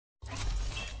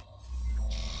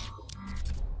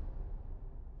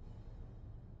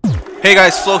Hey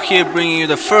guys, Flo here, bringing you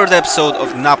the third episode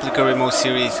of Napoli Remote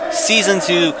Series Season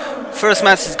 2. First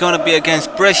match is gonna be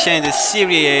against Brescia in the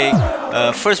Serie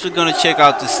A. First we're gonna check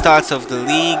out the stats of the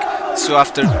league. So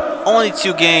after only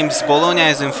 2 games, Bologna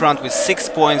is in front with 6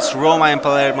 points, Roma and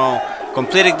Palermo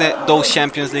completing those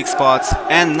Champions League spots,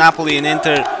 and Napoli and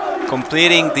Inter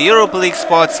completing the Europa League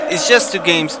spots. It's just 2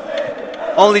 games,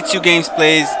 only 2 games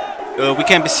played. We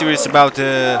can't be serious about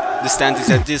the standings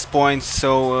at this point,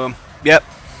 so yep.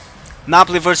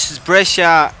 Napoli versus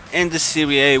Brescia in the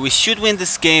Serie A. We should win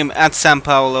this game at San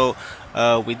Paolo.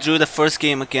 We drew the first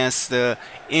game against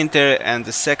Inter, and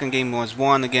the second game was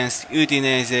won against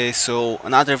Udinese, so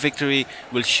another victory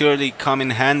will surely come in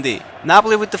handy.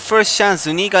 Napoli with the first chance.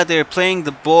 Zuniga there playing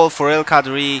the ball for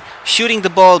Elgato, shooting the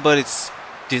ball, but it's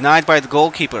denied by the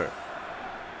goalkeeper.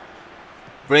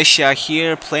 Brescia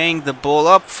here playing the ball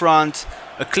up front,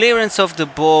 a clearance of the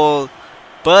ball,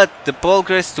 but the ball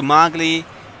goes to Magli.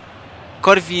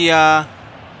 Corvia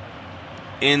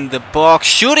in the box,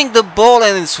 shooting the ball,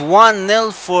 and it's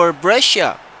 1-0 for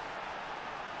Brescia.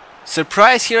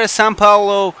 Surprise here at San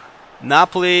Paolo.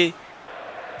 Napoli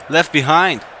left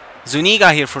behind.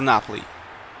 Zuniga here for Napoli.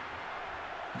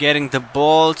 Getting the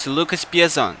ball to Lucas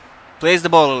Piazon. Plays the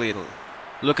ball a little.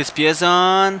 Lucas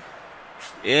Piazon.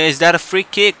 Is that a free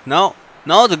kick? No.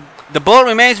 No, the ball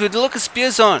remains with Lucas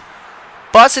Piazon.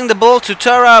 Passing the ball to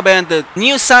Tarab, and the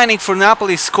new signing for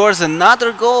Napoli scores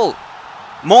another goal.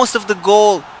 Most of the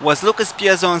goal was Lucas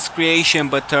Piazon's creation,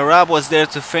 but Tarab was there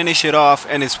to finish it off,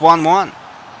 and it's 1-1.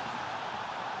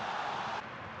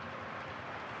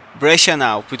 Brescia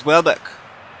now with Welbeck.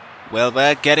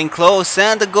 Welbeck getting close,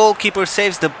 and the goalkeeper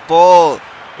saves the ball.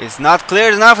 It's not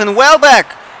clear enough, and Welbeck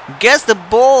gets the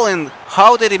ball, and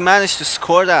how did he manage to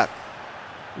score that?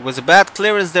 It was a bad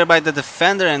clearance there by the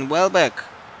defender, and Welbeck,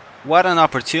 what an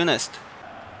opportunist.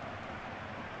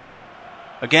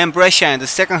 Again Brescia in the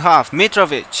second half.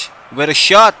 Mitrovic with a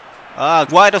shot,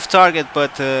 wide of target,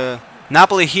 but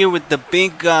Napoli here with the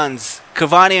big guns.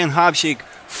 Cavani and Habsik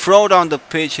throw down the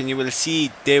pitch, and you will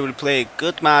see they will play a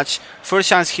good match. First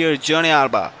chance here, Johnny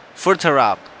Alba for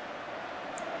Tarab.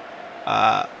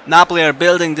 Napoli are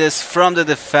building this from the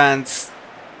defense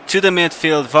to the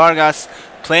midfield. Vargas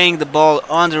playing the ball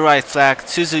on the right flank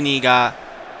to Zuniga.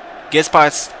 Gets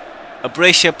past a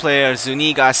Brescia player.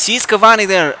 Zuniga sees Cavani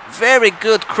there. Very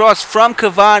good cross from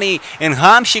Cavani, and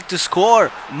Hamsik to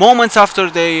score. Moments after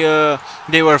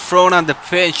they were thrown on the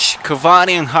pitch,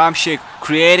 Cavani and Hamsik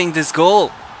creating this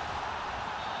goal.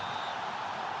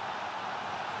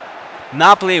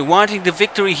 Napoli wanting the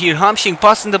victory here. Hamsik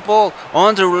passing the ball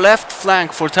on the left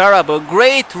flank for Tarab. A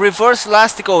great reverse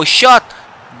elastico shot,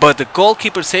 but the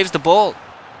goalkeeper saves the ball.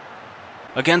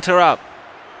 Again Tarab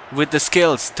with the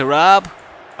skills. Tarab.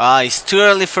 It's too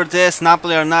early for this.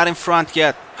 Napoli are not in front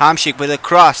yet. Hamsik with a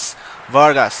cross.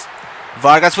 Vargas.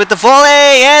 Vargas with the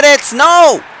volley, and it's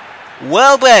no!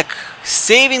 Welbeck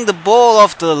saving the ball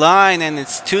off the line, and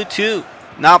it's 2-2.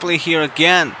 Napoli here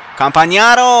again.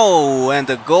 Campagnaro, and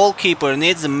the goalkeeper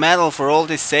needs a medal for all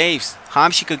these saves.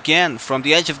 Hamsik again from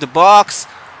the edge of the box.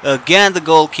 Again the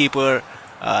goalkeeper.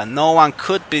 No one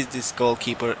could beat this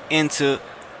goalkeeper into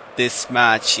this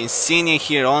match. Insigne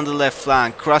here on the left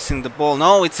flank, crossing the ball.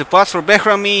 No, it's a pass for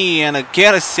Behrami, and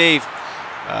again a save.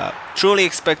 Truly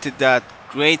expected that.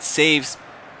 Great saves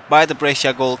by the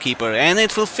Brescia goalkeeper, and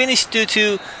it will finish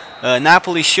 2-2.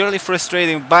 Napoli surely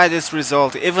frustrated by this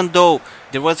result, even though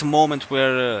there was a moment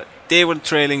where they were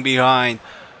trailing behind.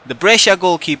 The Brescia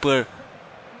goalkeeper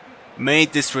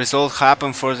made this result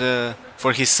happen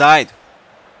for his side.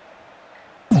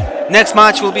 Next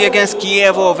match will be against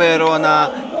Chievo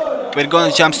Verona. We're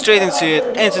going to jump straight into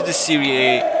it, into the Serie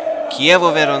A.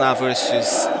 Chievo Verona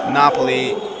versus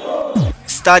Napoli.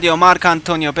 Stadio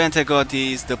Marcantonio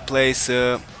Bentegotti is the place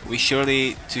we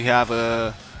surely to have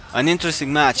an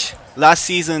interesting match. Last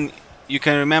season, you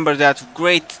can remember that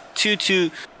great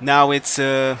 2-2. Now it's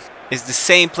the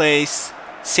same place,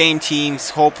 same teams.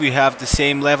 Hope we have the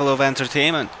same level of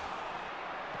entertainment.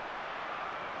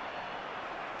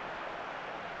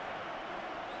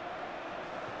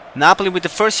 Napoli with the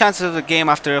first chances of the game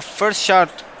after a first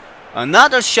shot.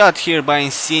 Another shot here by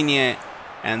Insigne,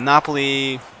 and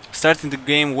Napoli starting the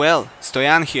game well.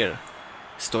 Stoyan here.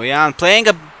 Stoyan playing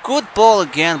a good ball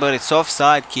again, but it's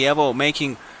offside. Chievo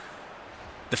making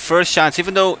the first chance.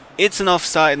 Even though it's an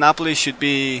offside, Napoli should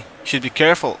be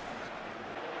careful.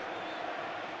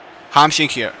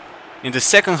 Hamsik here in the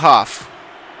second half.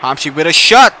 Hamsik with a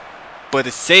shot, but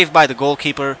it's saved by the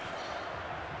goalkeeper.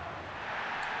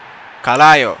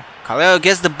 Calaio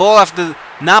gets the ball off the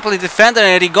Napoli defender,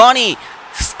 and Rigoni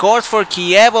scores for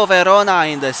Chievo Verona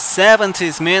in the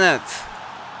 70th minute.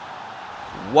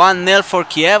 1-0 for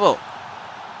Chievo.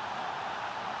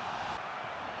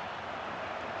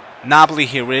 Napoli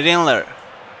here with Inler.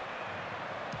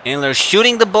 Inler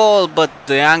shooting the ball, but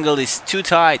the angle is too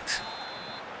tight.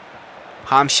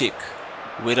 Hamsik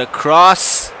with a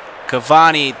cross.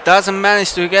 Cavani doesn't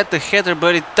manage to get the header,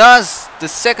 but it does the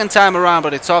second time around,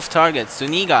 but it's off target.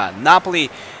 Zuniga, Napoli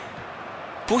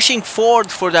pushing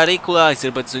forward for that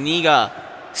equalizer, but Zuniga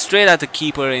straight at the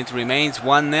keeper, and it remains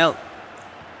 1-0.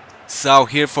 So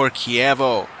here for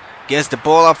Chievo. Gets the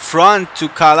ball up front to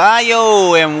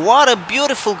Calayo, and what a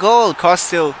beautiful goal.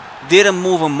 Costil didn't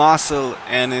move a muscle,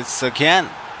 and it's again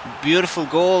beautiful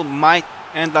goal. Might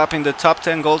end up in the top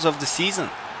 10 goals of the season.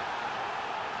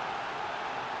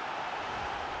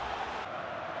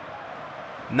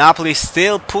 Napoli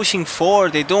still pushing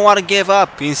forward. They don't want to give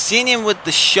up. Insigne with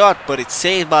the shot, but it's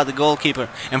saved by the goalkeeper.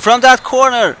 And from that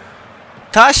corner,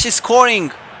 Tashi is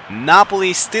scoring.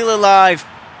 Napoli still alive.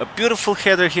 A beautiful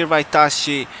header here by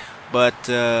Tashi, but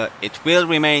it will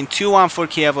remain 2-1 for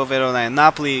Chievo Verona, and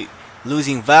Napoli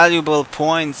losing valuable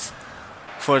points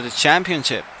for the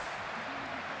championship.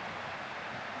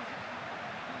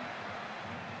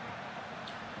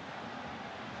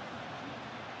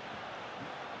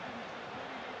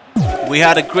 We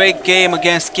had a great game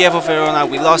against Chievo Verona.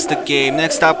 We lost the game.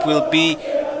 Next up will be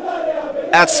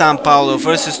at San Paolo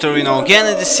versus Torino, again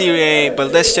in the Serie A.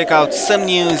 But let's check out some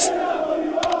news.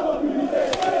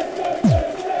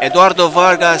 Eduardo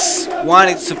Vargas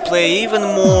wanted to play even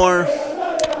more.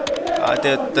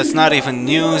 That's not even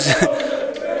news.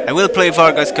 I will play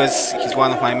Vargas because he's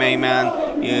one of my main men.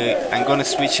 I'm gonna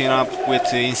switch him up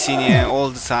with Insigne all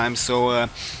the time. So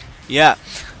yeah,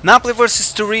 Napoli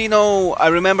versus Torino. I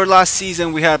remember last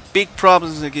season we had big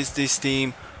problems against this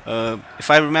team.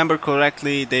 If I remember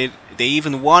correctly, they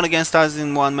even won against us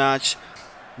in one match.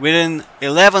 We're in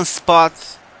 11th spot.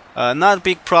 Not a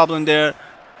big problem there.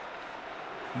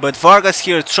 But Vargas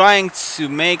here trying to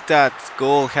make that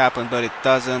goal happen, but it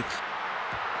doesn't.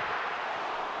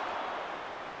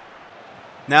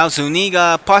 Now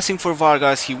Zuniga passing for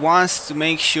Vargas. He wants to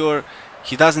make sure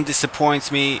he doesn't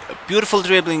disappoint me. A beautiful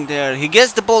dribbling there. He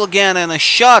gets the ball again and a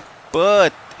shot,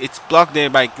 but it's blocked there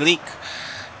by Glick.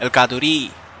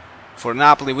 Elgato for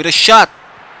Napoli with a shot,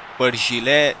 but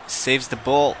Gillet saves the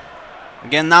ball.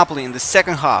 Again Napoli in the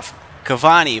second half.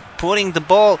 Cavani putting the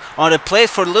ball on the plate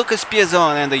for Lucas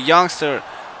Piazon, and the youngster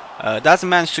doesn't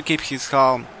manage to keep his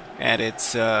calm, and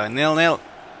it's 0-0.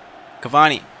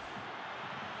 Cavani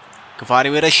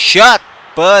with a shot,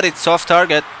 but it's off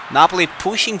target. Napoli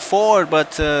pushing forward,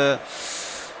 but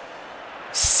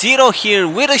Ciro here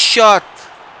with a shot,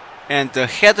 and the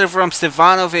header from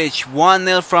Stevanovic.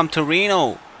 1-0 from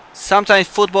Torino. Sometimes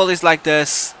football is like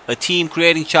this, a team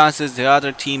creating chances, the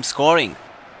other team scoring.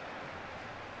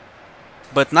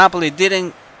 But Napoli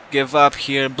didn't give up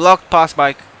here. Blocked pass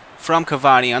from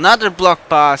Cavani. Another blocked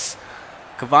pass.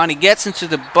 Cavani gets into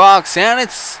the box, and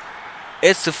it's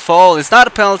a foul. It's not a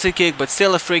penalty kick, but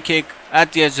still a free kick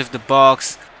at the edge of the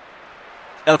box.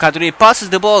 Elgato passes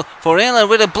the ball for Inler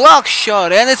with a block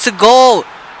shot, and it's a goal.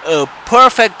 A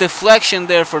perfect deflection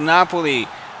there for Napoli.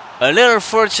 A little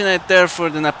fortunate there for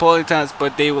the Napolitans,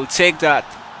 but they will take that.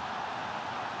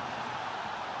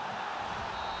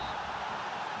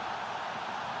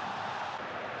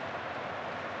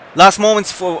 Last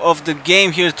moments of the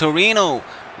game here, Torino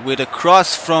with a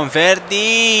cross from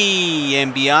Verdi,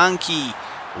 and Bianchi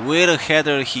with a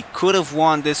header. He could have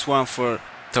won this one for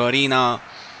Torino.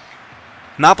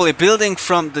 Napoli building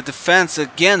from the defense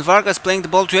again. Vargas playing the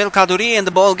ball to Elgato, and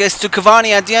the ball gets to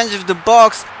Cavani at the edge of the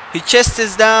box. He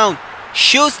chests down,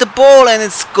 shoots the ball, and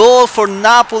it's goal for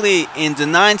Napoli in the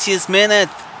 90th minute.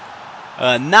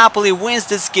 Napoli wins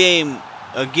this game.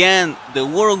 Again, the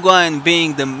Uruguayan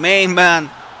being the main man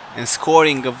and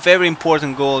scoring a very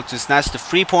important goal to snatch the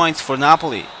 3 points for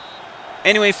Napoli.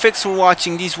 Anyway, thanks for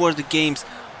watching. These were the games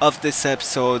of this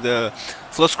episode.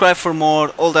 Subscribe for more,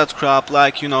 all that crap,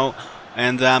 like, you know,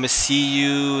 and see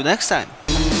you next time.